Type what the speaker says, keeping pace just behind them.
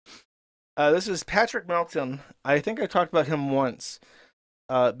This is Patrick Melton. I think I talked about him once.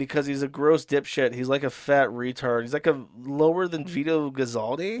 Because he's a gross dipshit. He's like a fat retard. He's like a lower than Vito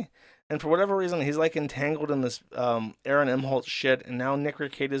Gazzaldi. And for whatever reason, he's like entangled in this Aaron Imholte shit. And now Nick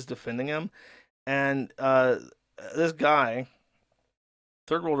Rekieta is defending him. And this guy,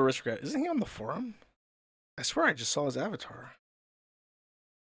 Third World Aristocrat, isn't he on the forum? I swear I just saw his avatar.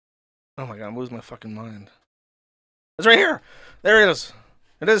 Oh my god, I'm losing my fucking mind. It's right here! There it is!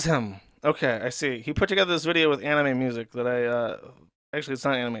 It is him. Okay, I see. He put together this video with anime music that actually, it's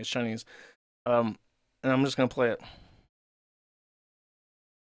not anime, it's Chinese. And I'm just gonna play it.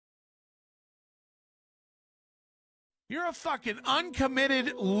 You're a fucking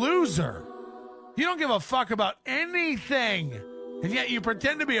uncommitted loser. You don't give a fuck about anything. And yet you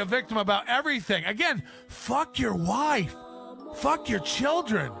pretend to be a victim about everything. Again, fuck your wife. Fuck your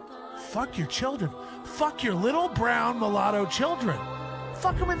children. Fuck your children. Fuck your little brown mulatto children.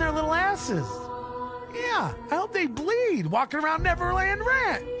 Fuck them in their little asses. Yeah, I hope they bleed walking around Neverland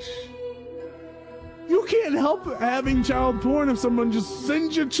Ranch. You can't help having child porn if someone just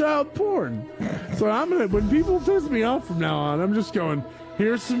sends you child porn. So when people piss me off from now on, I'm just going,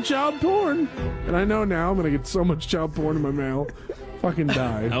 here's some child porn. And I know now I'm gonna get so much child porn in my mail. Fucking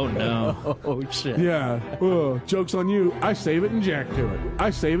die. Oh no. Oh shit. Yeah. Oh, joke's on you. I save it and jack to it.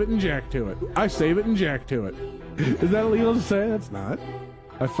 I save it and jack to it. I save it and jack to it. Is that illegal to say? That's not.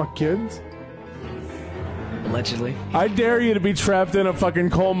 I fuck kids. Allegedly. I dare you to be trapped in a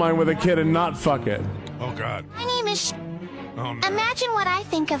fucking coal mine with a kid and not fuck it. Oh God. My name is Oh no. Imagine what I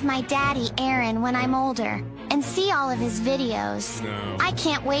think of my daddy, Aaron, when I'm older and see all of his videos. No. I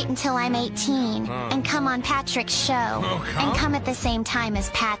can't wait until I'm 18 and come on Patrick's show and come at the same time as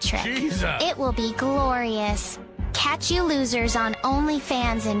Patrick. Jesus. It will be glorious. Catch you losers on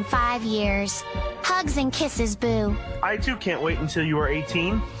OnlyFans in 5 years. Hugs and kisses, boo. I too can't wait until you are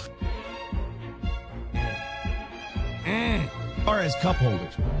 18. Or as cup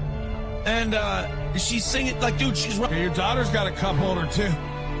holders. And she's singing like, dude, she's right. Your daughter's got a cup holder too.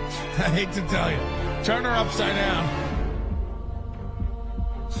 I hate to tell you. Turn her upside down.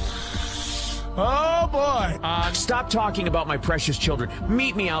 Oh boy. Stop talking about my precious children.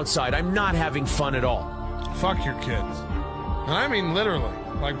 Meet me outside. I'm not having fun at all. Fuck your kids. And I mean literally.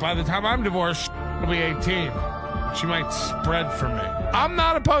 Like by the time I'm divorced, she'll be 18. She might spread for me. I'm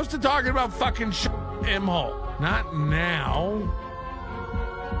not opposed to talking about fucking Imholte. Not now.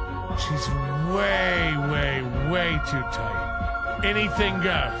 She's way, way, way too tight. Anything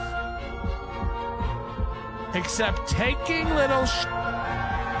goes. Except taking little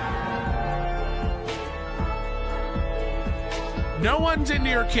No one's into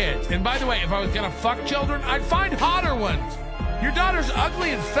your kids. And by the way, if I was gonna fuck children, I'd find hotter ones. Your daughter's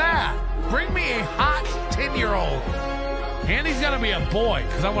ugly and fat. Bring me a hot 10-year-old. And he's gonna be a boy,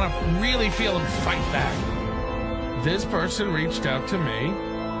 because I want to really feel him fight back. This person reached out to me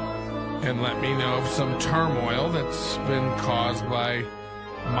and let me know of some turmoil that's been caused by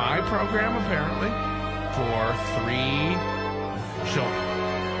my program, apparently, for 3 children.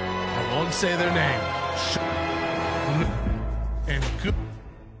 I won't say their name. And good,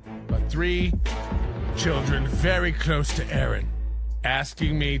 but 3 children very close to Aaron,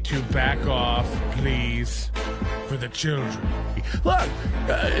 asking me to back off, please, for the children. Look,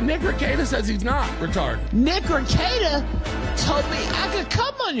 Nick Rekieta says he's not retarded. Nick Rekieta told me I could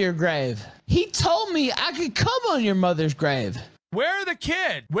come on your grave. He told me I could come on your mother's grave. Where are the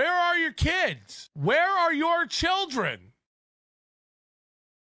kids? Where are your kids? Where are your children?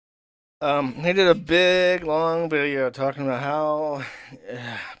 He did a big, long video talking about how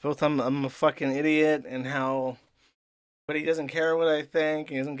both I'm a fucking idiot and how, but he doesn't care what I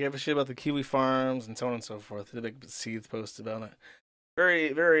think. He doesn't give a shit about the Kiwi farms and so on and so forth. He did a big seethe post about it.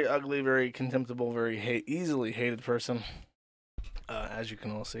 Very, very ugly, very contemptible, very easily hated person, as you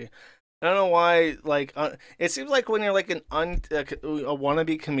can all see. I don't know why, like, it seems like when you're like a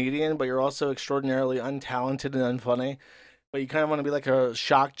wannabe comedian, but you're also extraordinarily untalented and unfunny, but you kind of want to be like a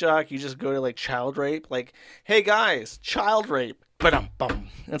shock jock, you just go to like child rape, like, hey guys, child rape, ba-dum-bum.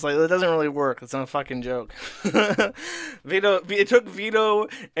 It's like, that doesn't really work, it's not a fucking joke. It took Vito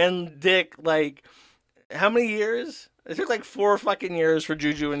and Dick, like, how many years? It took like 4 fucking years for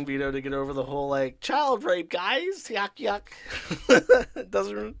Juju and Vito to get over the whole, like, child rape, guys, yuck, yuck. It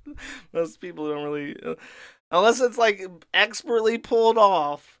doesn't, most people don't really, unless it's like expertly pulled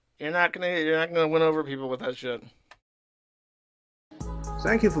off, you're not gonna win over people with that shit.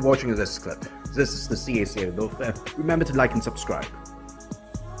 Thank you for watching this clip. This is the CACA. Remember to like and subscribe.